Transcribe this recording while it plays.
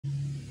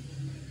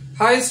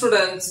Hi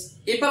students,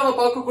 இப்போ நம்ம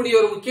பார்க்கக்கூடிய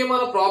ஒரு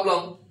முக்கியமான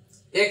ப்ராப்ளம்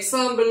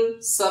எக்ஸாம்பிள்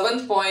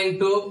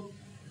 7.2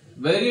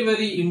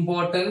 very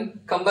important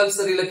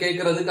கம்பல்சரியில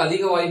கேக்குறதுக்கு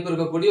அதிக வாய்ப்பு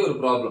இருக்கக்கூடிய ஒரு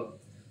ப்ராப்ளம்.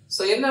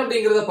 சோ என்ன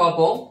அப்படிங்கறத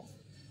பாப்போம்.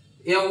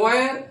 A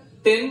wire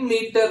 10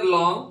 meter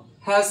long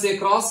has a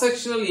cross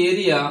sectional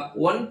area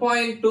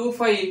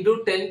 1.25 into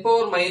 10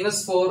 power minus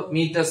 4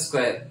 meter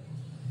square.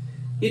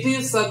 It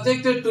is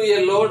subjected to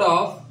a load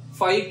of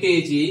 5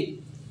 kg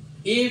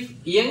if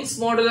Young's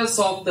modulus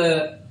of the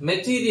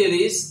material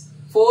is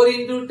 4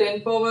 into 10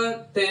 power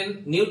 10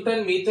 Newton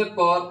meter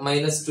power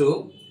minus 2.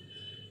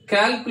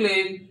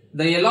 Calculate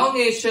the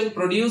elongation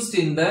produced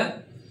in the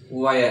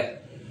wire.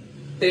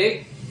 Take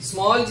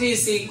small g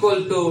is equal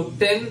to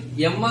 10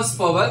 ms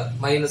power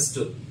minus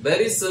 2.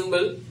 Very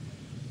simple.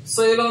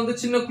 So, இதுல வந்து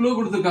சின்ன clue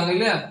கொடுத்திருக்காங்க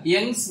இல்லையா?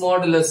 Young's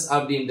modulus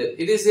அப்படினு.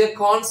 It is a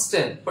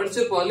constant.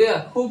 படிச்சிருப்போம் இல்லையா?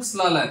 Hooke's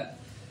law.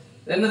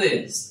 என்னது?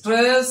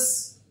 Stress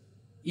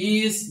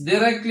is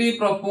directly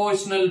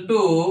proportional to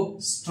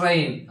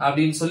strain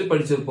அப்படினு சொல்லி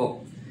படிச்சிருப்போம்.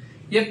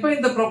 எப்ப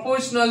இந்த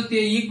proportionality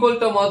equal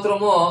to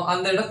மாத்திரமோ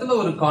அந்த இடத்துல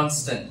ஒரு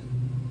constant.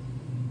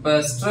 இப்ப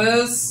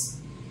stress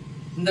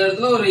இந்த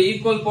இடத்துல ஒரு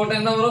equal போட்டா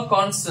என்ன வரும்?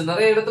 Constant.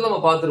 நிறைய இடத்துல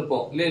நம்ம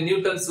பார்த்திருப்போம். இல்ல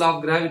Newton's law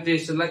of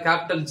gravitationல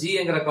capital G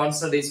என்கிற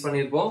constant யூஸ்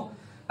பண்ணிருப்போம்.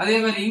 அதே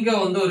மாதிரி இங்க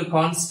வந்து ஒரு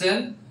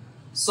constant.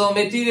 So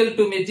material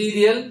to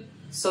material,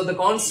 so the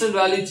constant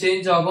value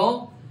change ஆகும்.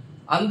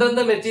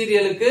 அந்தந்த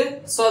மெட்டீரியலுக்கு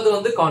சோ அது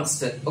வந்து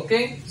கான்ஸ்டன்ட். ஓகே,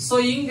 சோ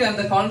இங்க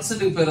அந்த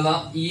கான்ஸ்டன்ட்க்கு பேரு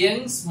தான்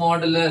Young's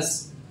modulus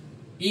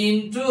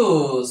into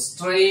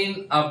strain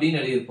அப்படின்னு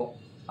எழுதிருப்போம்.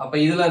 அப்ப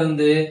இதுல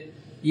இருந்து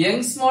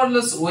Young's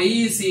modulus y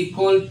is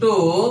equal to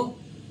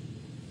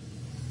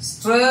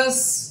stress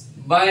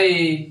by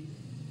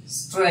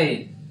strain.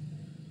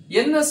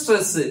 என்ன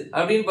ஸ்ட்ரெஸ்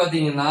அப்படின்னு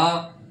பாத்தீங்கன்னா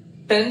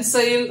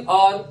tensile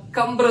or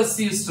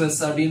compressive stress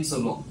அப்படின்னு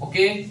சொல்லுவோம்.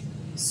 ஓகே,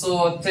 சோ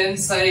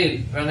tensile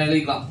வேணா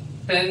எழுதிக்கலாம்.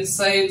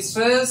 Tensile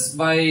stress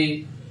by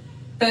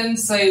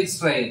tensile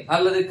strain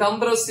அல்லது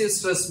compressive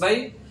stress by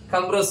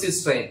compressive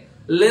strain.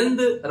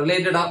 Length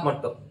related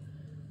மட்டும்.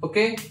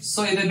 ஓகே, சோ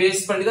இதை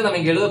பேஸ் பண்ணி தான் நம்ம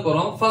இங்க எழுத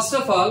போறோம். First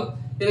of all,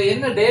 இதுல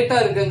என்ன டேட்டா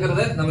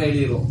இருக்குங்கறத நம்ம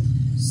எழுதிடுவோம்.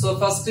 So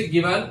first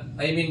given,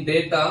 I mean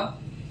data,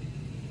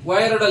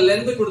 wire ஓட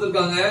length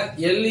கொடுத்திருக்காங்க.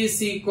 L is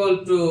equal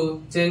to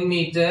 10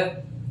 meter.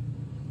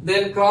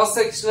 Then cross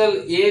sectional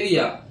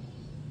area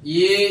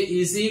A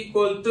is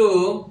equal to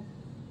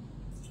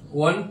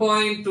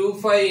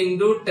 1.25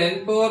 into 10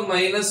 power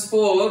minus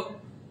 4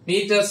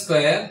 meter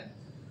square.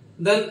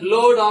 Then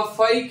load of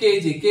 5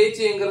 kg. kg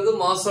என்கிறது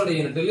mass ஓட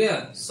unit இல்லையா?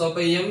 So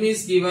அப்ப m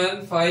is given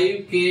 5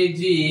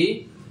 kg.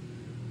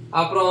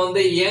 அப்புறம்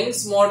வந்து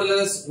Young's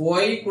modulus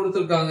y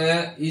கொடுத்திருக்காங்க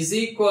is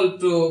equal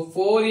to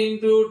 4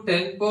 into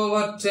 10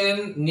 power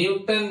 10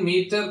 Newton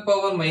meter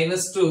power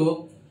minus 2.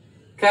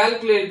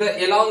 Calculate the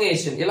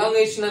elongation.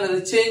 Elongation is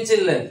change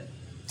in length.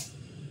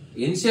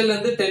 Initial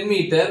length 10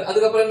 meter.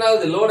 அதுக்கப்புறம் என்ன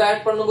ஆகுது? லோட்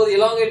ஆட் பண்ணும்போது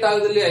elongate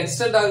ஆகுது இல்லையா?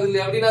 extend ஆகுது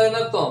இல்லையா? அப்படினா என்ன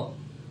அர்த்தம்?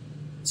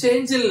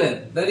 Change in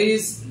length. That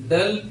is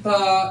delta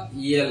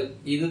L.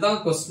 இதுதான்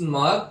question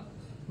mark.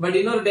 பட்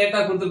இன்னொரு டேட்டா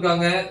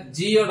கொடுத்திருக்காங்க.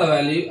 G ஓட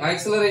value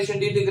acceleration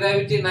due to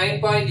gravity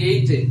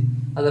 9.8.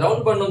 அது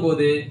ரவுண்ட்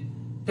பண்ணும்போது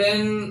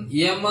 10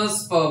 ms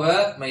power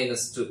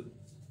minus 2.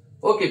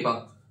 ஓகேப்பா.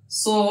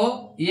 So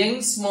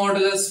Young's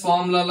modulus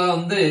formula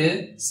வந்து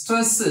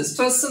stress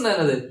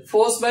என்னது?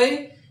 Force by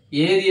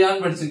area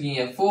ன்னு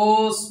படிச்சிருக்கீங்க.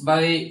 Force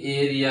by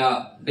area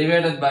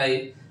divided by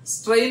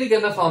strain க்கு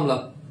என்ன ஃபார்முலா?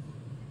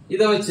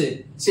 இத வச்சு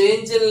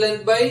change in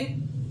length by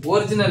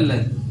original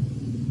length.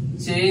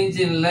 Change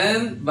in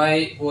length by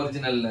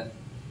original length.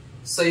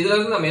 So இதுல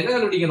இருந்து நம்ம என்ன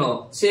கண்டுபிடிக்கணும்?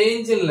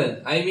 Change in length,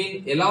 I mean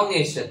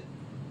elongation,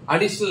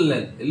 additional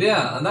length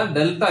இல்லையா? அதான்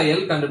delta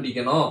L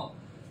கண்டுபிடிக்கணும்.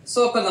 சோ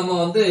அப்ப நம்ம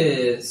வந்து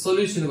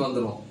சொல்யூஷனுக்கு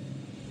வந்துருவோம்.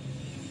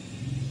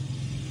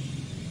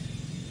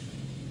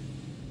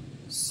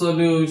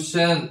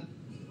 Solution.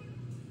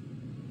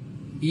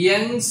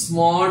 Young's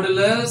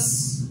modulus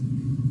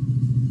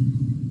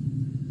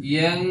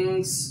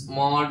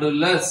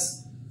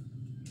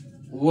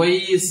y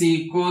is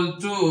equal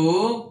to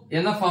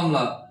என்ன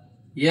formula?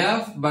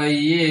 F by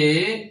A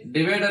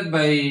divided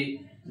by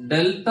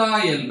delta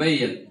L by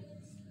L.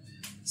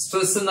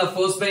 Stress in the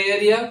force by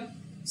area,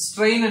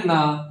 strain in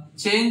the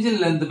change in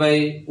length by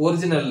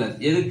original length.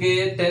 எதுக்கு?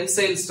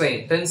 Tensile strain,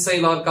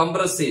 tensile or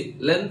compressive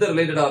length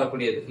related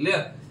ஆகக்கூடியது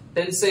இல்லையா?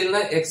 Tensile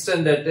னா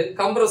extended,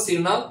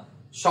 compressive னா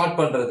short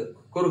பண்றது,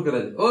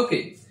 குறுக்குறது. Okay,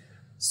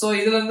 so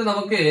இதுல இருந்து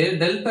நமக்கு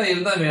delta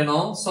L தான்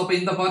வேணும். சோ அப்ப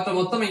இந்த பார்ட்ட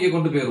மொத்தம் இங்க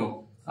கொண்டு போயிரும்.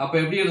 அப்ப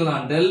எப்படி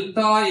எழுதலாம்?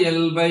 Delta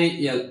L by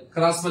L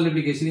cross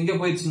multiplication இங்க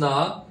போயிடுச்சுன்னா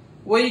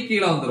y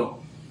கீழ வந்துரும்.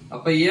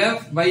 அப்ப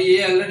f by a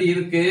ஆல்ரெடி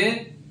இருக்கு.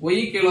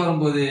 y கீழ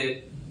வரும்போது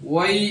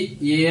y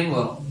a ன்னு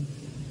வரும்.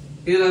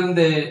 இதுல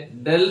இருந்து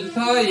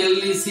delta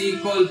L is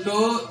equal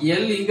to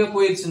l இங்க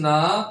போயிடுச்சுன்னா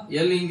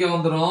l இங்க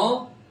வந்துரும்.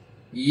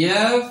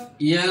 f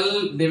l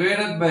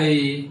divided by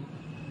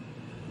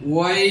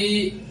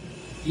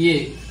YA.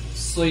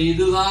 So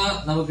இதுதான்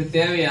நமக்கு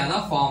தேவையான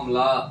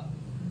ஃபார்முலா.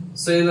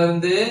 So இதுல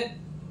இருந்து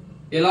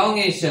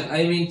elongation,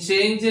 I mean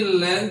change in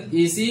length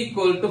is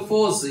equal to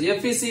force.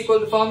 F is equal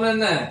to formula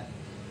என்ன?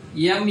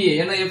 ma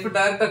ஏன்னா f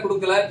டைரக்டா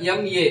கொடுக்கல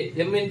ma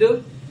m into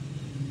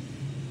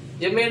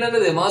ma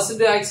என்னது mass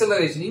into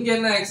acceleration இங்க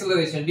என்ன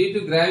acceleration due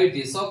to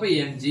gravity so அப்ப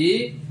mg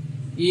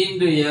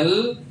into l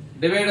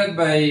divided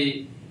by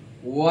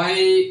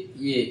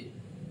ya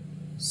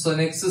so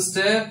next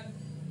step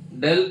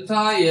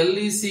delta l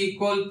is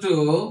equal to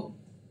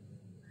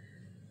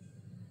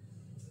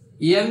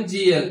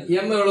mgl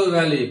m எவ்வளவு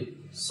value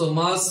so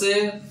mass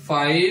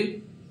 5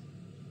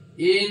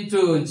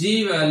 into g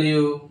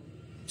value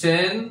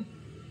 10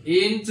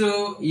 into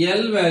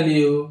l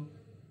value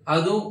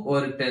அதுவும்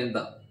ஒரு 10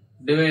 தான்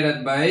divided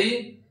by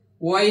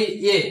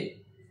ya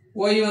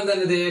y வந்து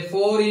என்னது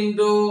 4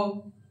 into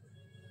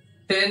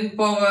 10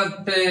 power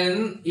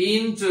 10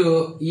 into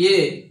a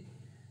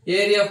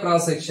area of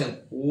cross section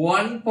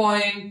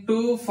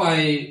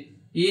 1.25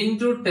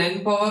 into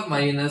 10 power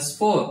minus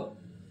 4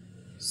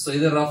 so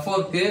இது rough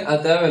work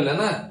அது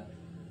தேவையில்லைனா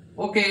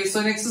okay so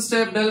next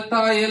step delta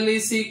l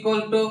is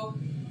equal to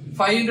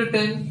 5 into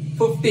 10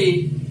 50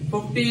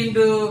 50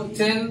 into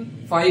 10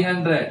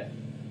 500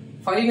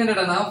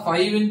 500 ana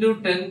 5 into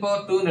 10 power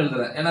 2 னு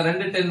எழுதுறேன் ஏனா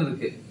ரெண்டு 10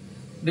 இருக்கு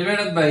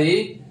divided by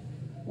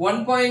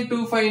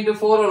 1.25 into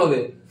 4 எவ்வளவு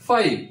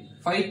 5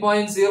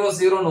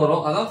 5.00 னு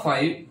வரும் அதான்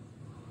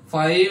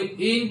 5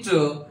 into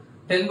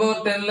 10 power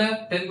 10 ல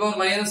 10 power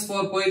minus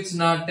 4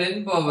 போயிடுச்சுனா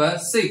 10 power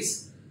 6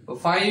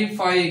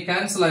 5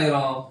 cancel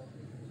ஆயிரும்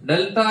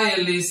delta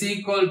l is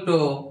equal to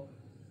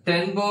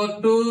 10 power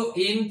 2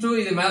 into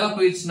இது மேல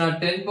போயிடுச்சுனா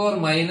 10 power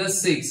minus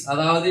 6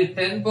 அதாவது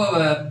 10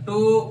 power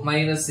 2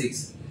 minus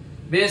 6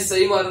 பேஸ்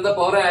சேமா இருந்தா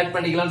பவரை ஆட்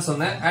பண்ணிக்கலாம்னு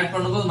சொன்னேன் ஆட்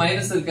பண்ணும்போது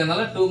மைனஸ்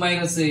இருக்கனால 2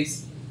 minus 6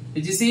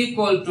 which is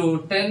equal to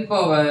 10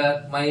 power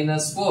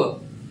minus 4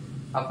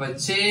 அப்ப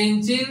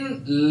change in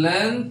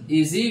length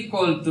is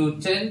equal to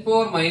 10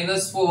 power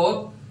minus 4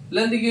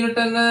 length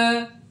unit என்ன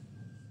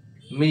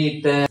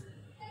மீட்டர்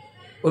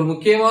ஒரு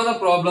முக்கியமான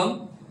ப்ராப்ளம்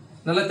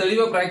நல்ல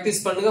தெளிவா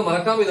பிராக்டீஸ் பண்ணுங்க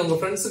மறக்காம இத உங்க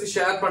ஃப்ரெண்ட்ஸ்க்கு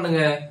ஷேர்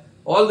பண்ணுங்க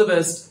all the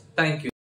best thank you